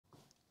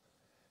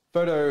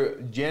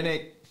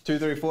Photogenic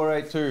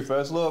 23482,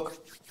 first look.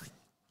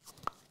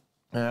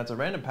 It's a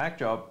random pack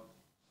job.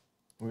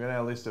 We've got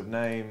our list of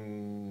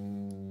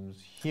names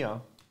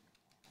here.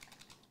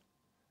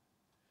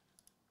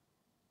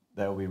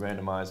 They will be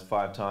randomized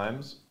 5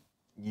 times.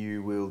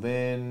 You will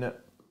then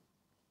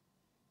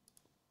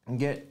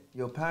get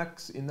your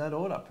packs in that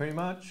order, pretty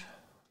much.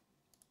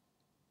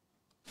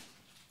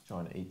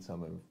 Trying to eat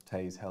some of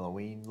Tay's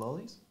Halloween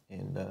lollies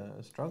and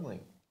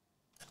struggling.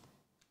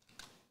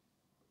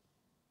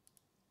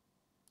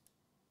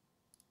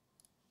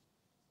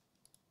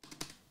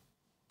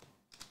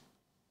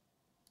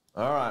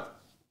 All right.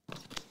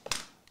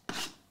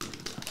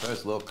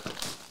 First look.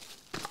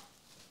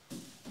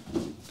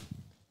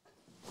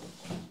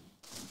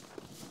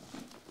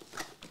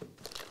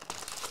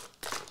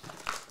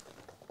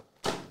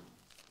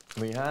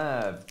 We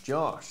have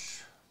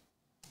Josh,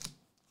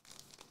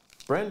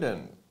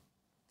 Brendan,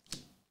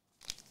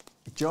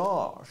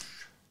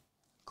 Josh,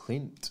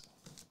 Clint,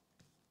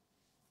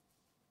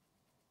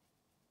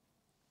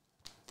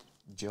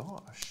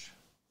 Josh,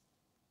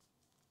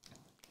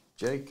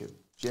 Jacob,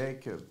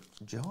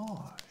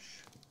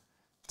 Josh,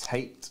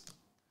 Tate,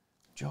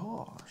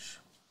 Josh.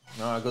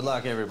 All right, good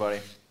luck, everybody.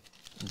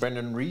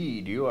 Brendan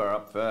Reed, you are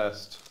up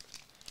first.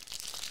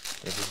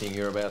 Everything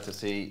you're about to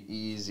see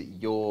is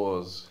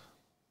yours.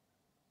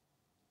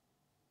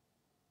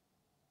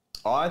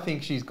 I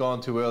think she's gone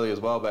too early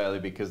as well, Bailey,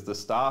 because the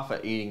staff are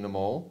eating them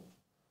all,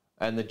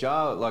 and the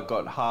jar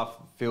got half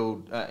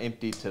filled,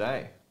 emptied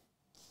today.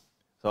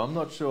 So I'm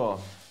not sure.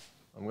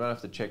 I'm gonna have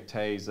to check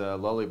Tay's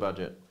lolly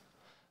budget.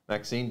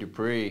 Maxine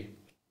Dupree,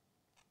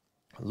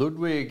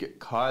 Ludwig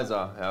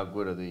Kaiser. How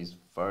good are these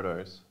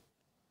photos?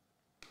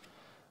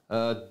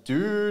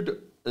 Dude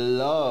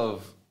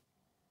Love,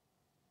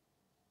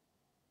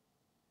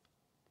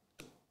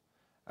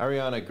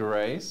 Ariana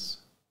Grace.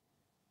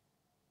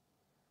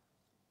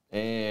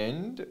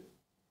 And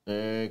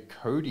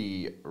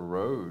Cody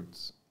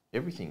Rhodes.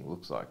 Everything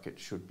looks like it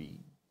should be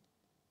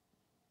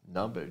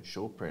numbered,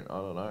 short print, I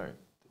don't know.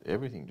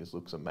 Everything just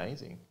looks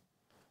amazing.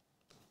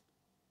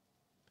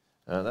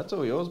 That's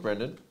all yours,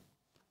 Brendan.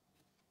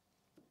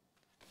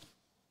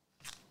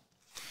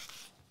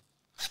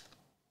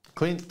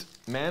 Clint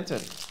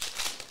Manton.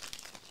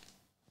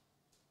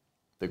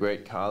 The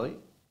Great Carly.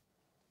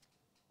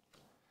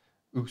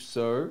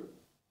 Uso.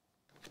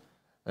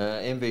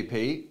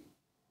 MVP.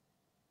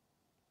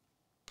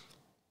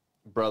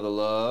 Brother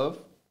Love,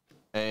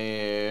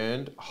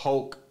 and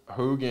Hulk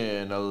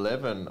Hogan,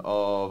 11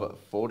 of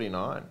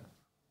 49.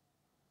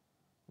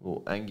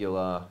 Little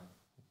angular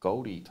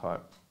Goldie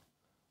type.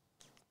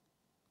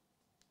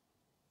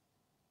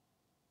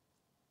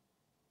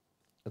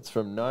 It's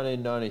from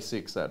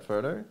 1996, that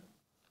photo.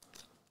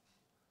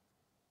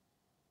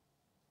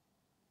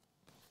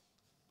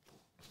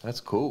 That's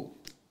cool.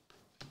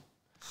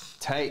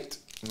 Tate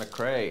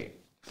McRae.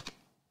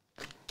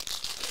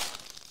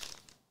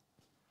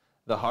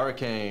 The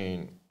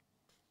Hurricane,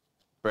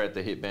 Brett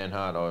the Hitman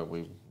Hart. I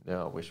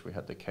wish we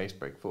had the case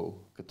break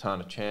full.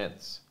 Katana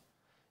Chance,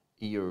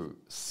 Eo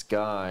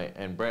Sky,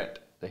 and Brett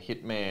the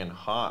Hitman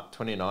Hart,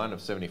 29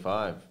 of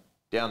 75.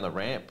 Down the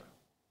ramp.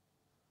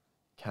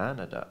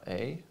 Canada,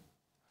 eh?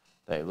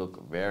 They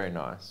look very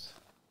nice.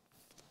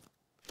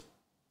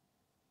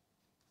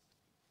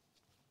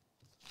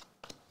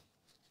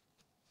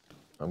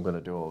 I'm going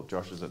to do all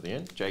Josh's at the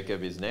end.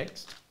 Jacob is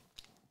next.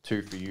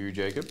 2 for you,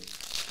 Jacob.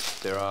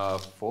 There are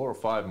 4 or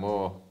 5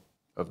 more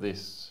of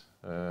this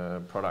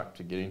product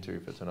to get into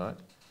for tonight.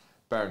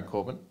 Baron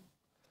Corbin,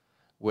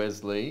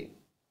 Wesley,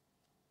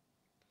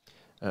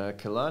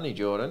 Kalani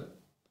Jordan,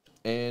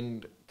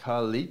 and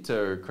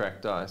Carlito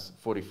Cracked Ice,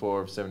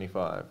 44 of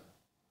 75.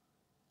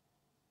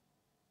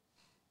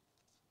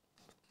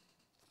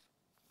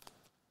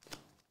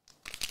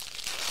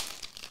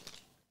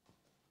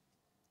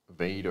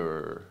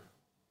 Vader,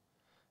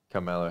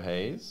 Carmelo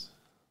Hayes,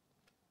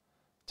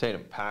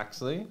 Tatum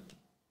Paxley,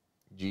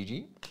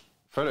 Gigi.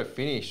 Photo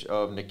finish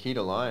of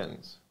Nikita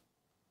Lyons.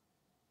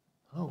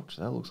 Ouch,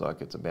 that looks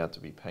like it's about to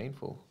be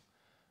painful.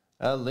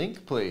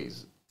 Link,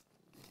 please.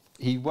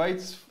 He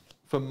waits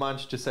for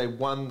Munch to say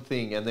one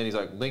thing, and then he's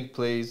like, link,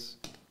 please.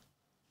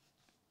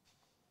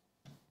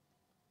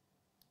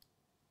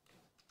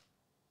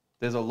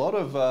 There's a lot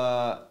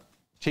of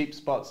cheap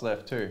spots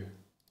left, too.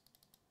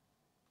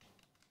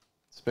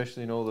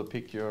 Especially in all the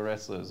Pick Your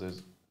Wrestlers.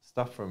 There's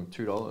stuff from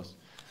 $2.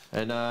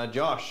 And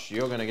Josh,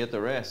 you're going to get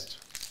the rest.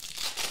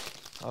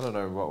 I don't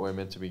know what we're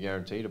meant to be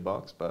guaranteed a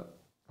box, but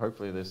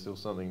hopefully there's still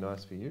something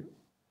nice for you.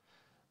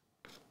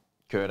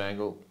 Kurt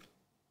Angle,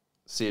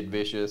 Sid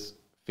Vicious,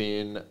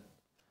 Finn,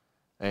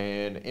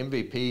 and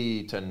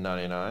MVP to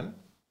 99.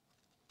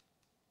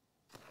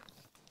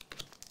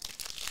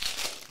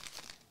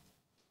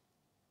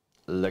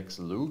 Lex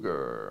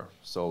Luger,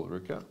 Sol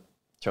Ruka,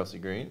 Chelsea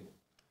Green,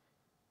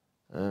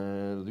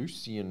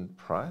 Lucian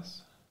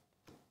Price.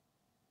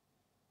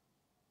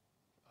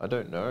 I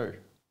don't know.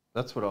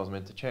 That's what I was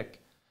meant to check.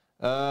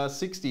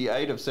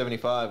 68 of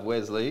 75,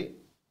 Wesley.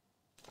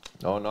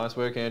 Oh, nice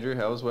work, Andrew.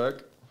 How was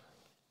work?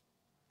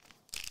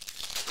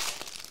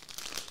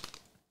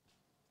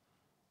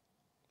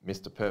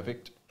 Mr.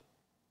 Perfect,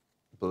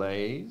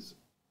 Blaze,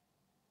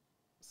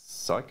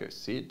 Psycho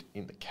Sid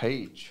in the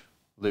Cage,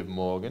 Liv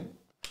Morgan,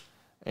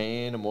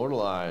 and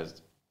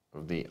Immortalized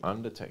of The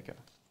Undertaker.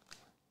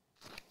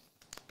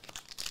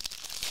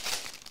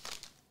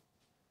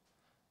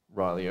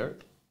 Riley O,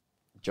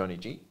 Johnny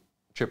G,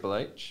 Triple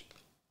H,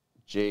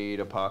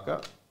 Jada Parker,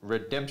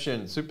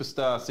 Redemption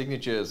Superstar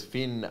Signatures,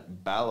 Finn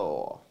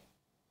Balor.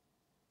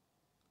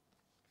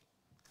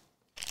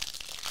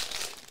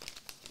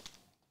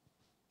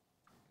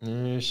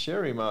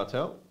 Sherry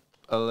Martel,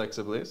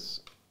 Alexa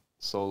Bliss,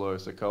 Solo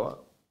Sikoa,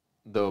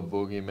 The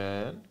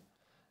Boogeyman,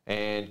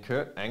 and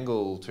Kurt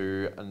Angle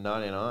to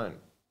 99.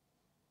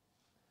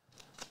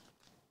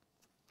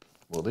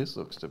 Well, this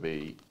looks to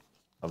be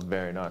a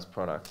very nice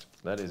product.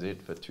 That is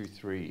it for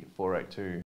 23482.